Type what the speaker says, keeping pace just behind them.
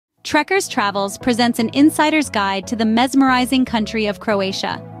Trekkers Travels presents an insider's guide to the mesmerizing country of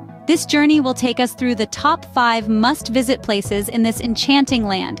Croatia. This journey will take us through the top 5 must-visit places in this enchanting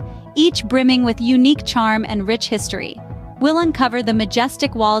land, each brimming with unique charm and rich history. We'll uncover the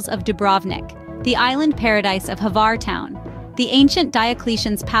majestic walls of Dubrovnik, the island paradise of Hvar town, the ancient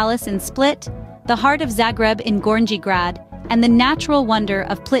Diocletian's palace in Split, the heart of Zagreb in Gornji Grad, and the natural wonder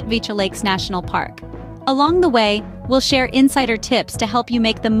of Plitvice Lakes National Park. Along the way, we'll share insider tips to help you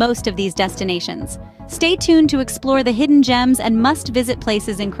make the most of these destinations. Stay tuned to explore the hidden gems and must-visit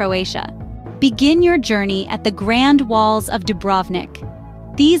places in Croatia. Begin your journey at the grand walls of Dubrovnik.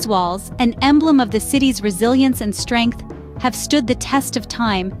 These walls, an emblem of the city's resilience and strength, have stood the test of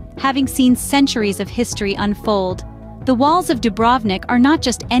time, having seen centuries of history unfold. The walls of Dubrovnik are not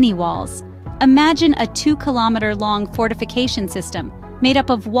just any walls. Imagine a 2-kilometer-long fortification system made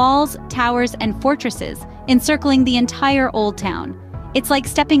up of walls, towers, and fortresses encircling the entire old town. It's like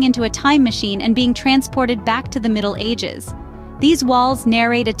stepping into a time machine and being transported back to the Middle Ages. These walls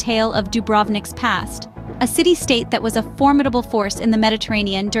narrate a tale of Dubrovnik's past, a city-state that was a formidable force in the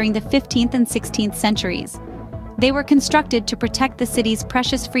Mediterranean during the 15th and 16th centuries. They were constructed to protect the city's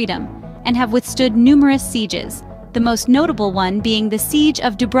precious freedom and have withstood numerous sieges, the most notable one being the Siege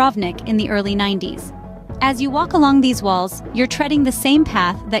of Dubrovnik in the early 90s. As you walk along these walls, you're treading the same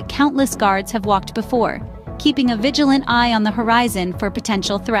path that countless guards have walked before, keeping a vigilant eye on the horizon for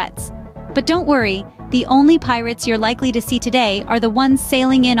potential threats. But don't worry, the only pirates you're likely to see today are the ones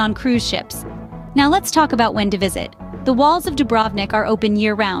sailing in on cruise ships. Now let's talk about when to visit. The walls of Dubrovnik are open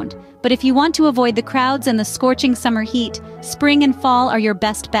year-round, but if you want to avoid the crowds and the scorching summer heat, spring and fall are your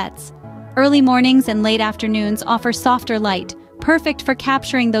best bets. Early mornings and late afternoons offer softer light, perfect for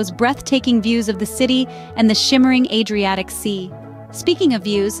capturing those breathtaking views of the city and the shimmering Adriatic Sea. Speaking of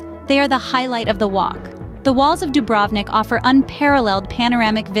views, they are the highlight of the walk. The walls of Dubrovnik offer unparalleled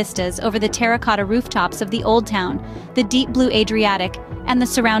panoramic vistas over the terracotta rooftops of the Old Town, the deep blue Adriatic, and the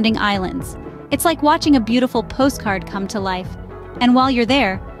surrounding islands. It's like watching a beautiful postcard come to life. And while you're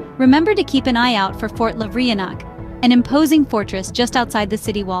there, remember to keep an eye out for Fort Lavrijanak, an imposing fortress just outside the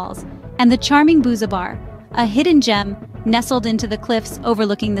city walls, and the charming Buza, a hidden gem nestled into the cliffs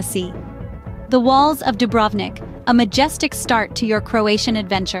overlooking the sea. The walls of Dubrovnik, a majestic start to your Croatian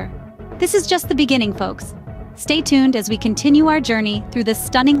adventure. This is just the beginning, folks. Stay tuned as we continue our journey through the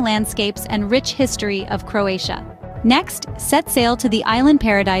stunning landscapes and rich history of Croatia. Next, set sail to the island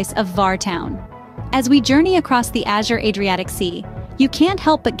paradise of Hvar town. As we journey across the azure Adriatic Sea, you can't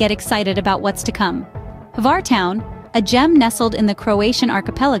help but get excited about what's to come. Hvar town, a gem nestled in the Croatian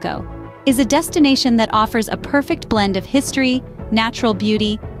archipelago, is a destination that offers a perfect blend of history, natural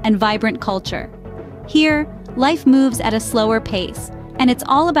beauty, and vibrant culture. Here, life moves at a slower pace, and it's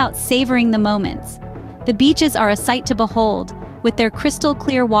all about savoring the moments. The beaches are a sight to behold, with their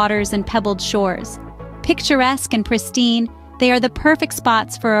crystal-clear waters and pebbled shores. Picturesque and pristine, they are the perfect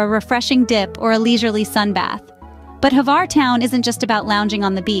spots for a refreshing dip or a leisurely sunbath. But Hvar town isn't just about lounging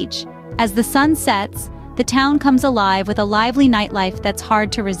on the beach. As the sun sets, the town comes alive with a lively nightlife that's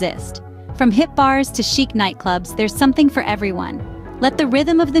hard to resist. From hip bars to chic nightclubs, there's something for everyone. Let the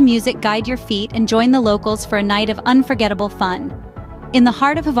rhythm of the music guide your feet and join the locals for a night of unforgettable fun. In the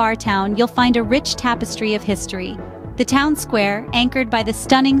heart of Hvar town, you'll find a rich tapestry of history. The town square, anchored by the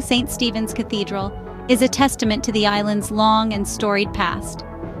stunning St. Stephen's Cathedral, is a testament to the island's long and storied past.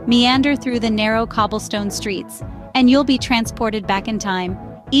 Meander through the narrow cobblestone streets, and you'll be transported back in time,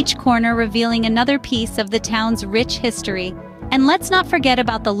 each corner revealing another piece of the town's rich history. And let's not forget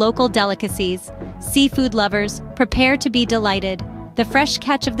about the local delicacies. Seafood lovers, prepare to be delighted. The fresh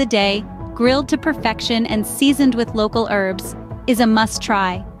catch of the day, grilled to perfection and seasoned with local herbs, is a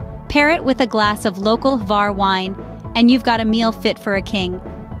must-try. Pair it with a glass of local Hvar wine, and you've got a meal fit for a king.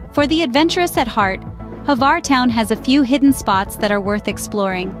 For the adventurous at heart, Hvar town has a few hidden spots that are worth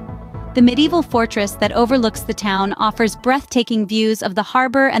exploring. The medieval fortress that overlooks the town offers breathtaking views of the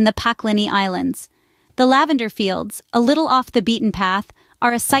harbor and the Pakleni Islands. The lavender fields, a little off the beaten path,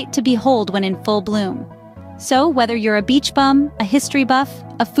 are a sight to behold when in full bloom. So, whether you're a beach bum, a history buff,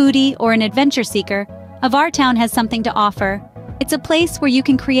 a foodie, or an adventure seeker, Hvar town has something to offer. It's a place where you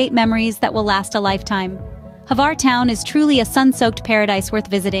can create memories that will last a lifetime. Hvar town is truly a sun-soaked paradise worth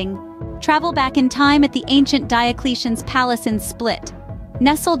visiting. Travel back in time at the ancient Diocletian's palace in Split.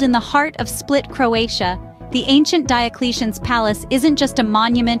 Nestled in the heart of Split, Croatia, the ancient Diocletian's palace isn't just a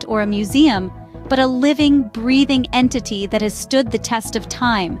monument or a museum, but a living, breathing entity that has stood the test of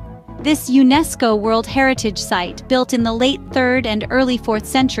time. This UNESCO World Heritage Site, built in the late 3rd and early 4th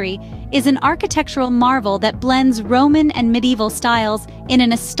century, is an architectural marvel that blends Roman and medieval styles in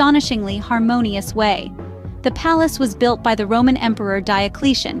an astonishingly harmonious way. The palace was built by the Roman Emperor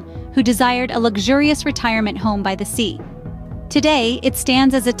Diocletian, who desired a luxurious retirement home by the sea. Today, it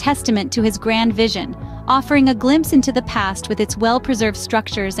stands as a testament to his grand vision, offering a glimpse into the past with its well-preserved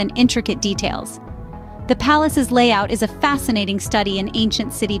structures and intricate details. The palace's layout is a fascinating study in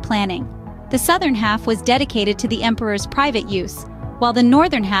ancient city planning. The southern half was dedicated to the emperor's private use, while the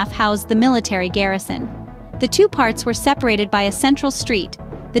northern half housed the military garrison. The two parts were separated by a central street,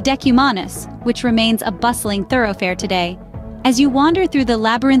 the Decumanus, which remains a bustling thoroughfare today. As you wander through the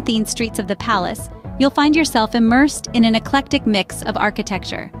labyrinthine streets of the palace, you'll find yourself immersed in an eclectic mix of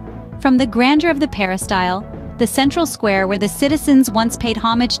architecture. From the grandeur of the peristyle, the central square where the citizens once paid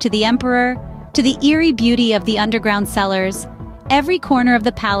homage to the emperor, to the eerie beauty of the underground cellars, every corner of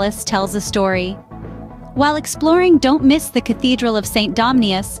the palace tells a story. While exploring, don't miss the Cathedral of St.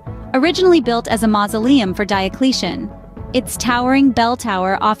 Domnius, originally built as a mausoleum for Diocletian. Its towering bell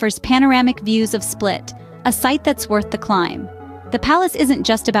tower offers panoramic views of Split, a sight that's worth the climb. The palace isn't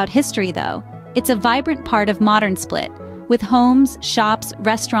just about history, though. It's a vibrant part of modern Split, with homes, shops,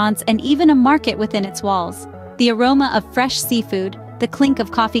 restaurants, and even a market within its walls. The aroma of fresh seafood, the clink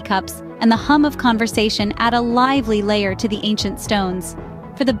of coffee cups, and the hum of conversation add a lively layer to the ancient stones.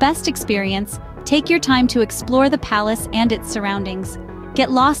 For the best experience, take your time to explore the palace and its surroundings.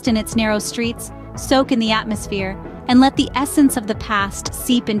 Get lost in its narrow streets, soak in the atmosphere, and let the essence of the past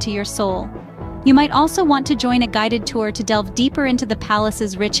seep into your soul. You might also want to join a guided tour to delve deeper into the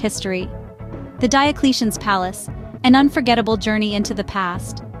palace's rich history. The Diocletian's Palace, an unforgettable journey into the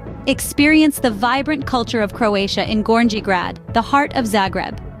past. Experience the vibrant culture of Croatia in Gornji Grad, the heart of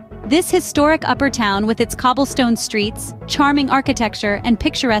Zagreb. This historic upper town with its cobblestone streets, charming architecture, and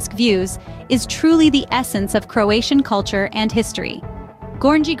picturesque views is truly the essence of Croatian culture and history.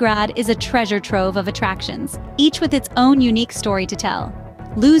 Gornji Grad is a treasure trove of attractions, each with its own unique story to tell.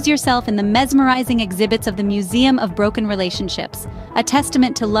 Lose yourself in the mesmerizing exhibits of the Museum of Broken Relationships, a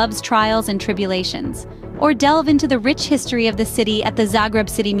testament to love's trials and tribulations, or delve into the rich history of the city at the Zagreb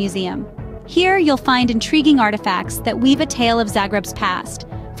City Museum. Here you'll find intriguing artifacts that weave a tale of Zagreb's past,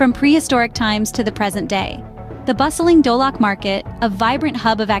 from prehistoric times to the present day. The bustling Dolak Market, a vibrant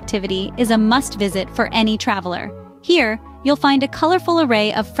hub of activity, is a must-visit for any traveler. Here, you'll find a colorful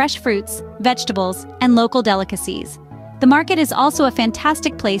array of fresh fruits, vegetables, and local delicacies. The market is also a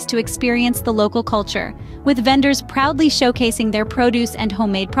fantastic place to experience the local culture, with vendors proudly showcasing their produce and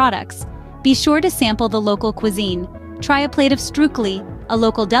homemade products. Be sure to sample the local cuisine, try a plate of strukli, a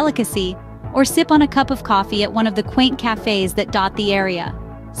local delicacy, or sip on a cup of coffee at one of the quaint cafes that dot the area.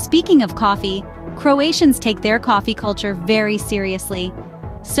 Speaking of coffee, Croatians take their coffee culture very seriously.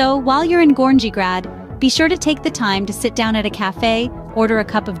 So, while you're in Gornji Grad, be sure to take the time to sit down at a cafe, order a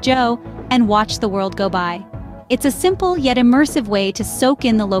cup of joe, and watch the world go by. It's a simple yet immersive way to soak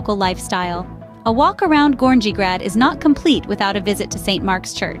in the local lifestyle. A walk around Gornji Grad is not complete without a visit to St.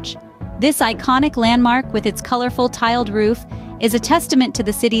 Mark's Church. This iconic landmark with its colorful tiled roof is a testament to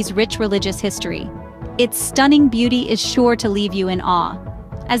the city's rich religious history. Its stunning beauty is sure to leave you in awe.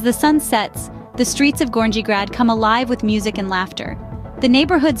 As the sun sets, the streets of Gornji Grad come alive with music and laughter. The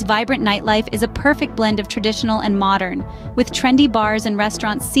neighborhood's vibrant nightlife is a perfect blend of traditional and modern, with trendy bars and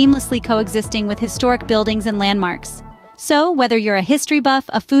restaurants seamlessly coexisting with historic buildings and landmarks. So, whether you're a history buff,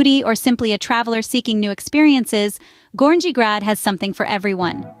 a foodie, or simply a traveler seeking new experiences, Gornji Grad has something for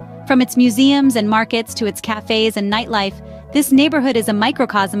everyone. From its museums and markets to its cafes and nightlife, this neighborhood is a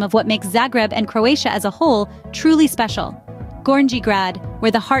microcosm of what makes Zagreb and Croatia as a whole truly special. Gornji Grad,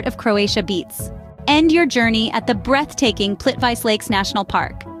 where the heart of Croatia beats. End your journey at the breathtaking Plitvice Lakes National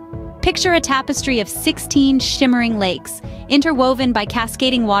Park. Picture a tapestry of 16 shimmering lakes, interwoven by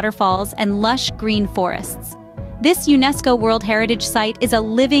cascading waterfalls and lush green forests. This UNESCO World Heritage Site is a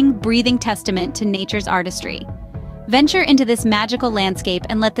living, breathing testament to nature's artistry. Venture into this magical landscape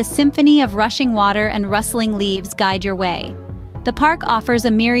and let the symphony of rushing water and rustling leaves guide your way. The park offers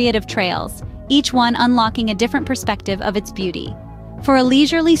a myriad of trails, each one unlocking a different perspective of its beauty. For a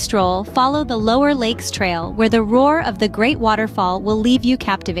leisurely stroll, follow the Lower Lakes Trail, where the roar of the great waterfall will leave you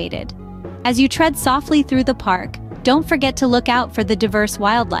captivated. As you tread softly through the park, don't forget to look out for the diverse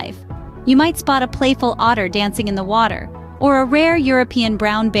wildlife. You might spot a playful otter dancing in the water, or a rare European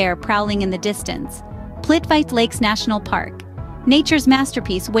brown bear prowling in the distance. Plitvice Lakes National Park, nature's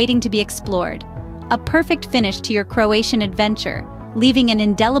masterpiece waiting to be explored. A perfect finish to your Croatian adventure, leaving an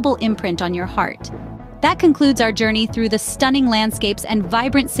indelible imprint on your heart. That concludes our journey through the stunning landscapes and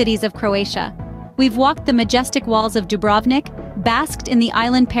vibrant cities of Croatia. We've walked the majestic walls of Dubrovnik, basked in the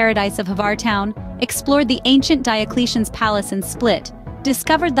island paradise of Hvar town, explored the ancient Diocletian's palace in Split,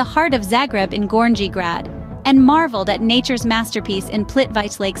 discovered the heart of Zagreb in Gornji Grad, and marveled at nature's masterpiece in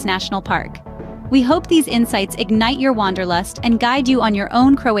Plitvice Lakes National Park. We hope these insights ignite your wanderlust and guide you on your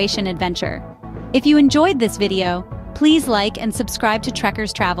own Croatian adventure. If you enjoyed this video, please like and subscribe to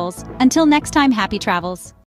Trekkers Travels. Until next time, happy travels!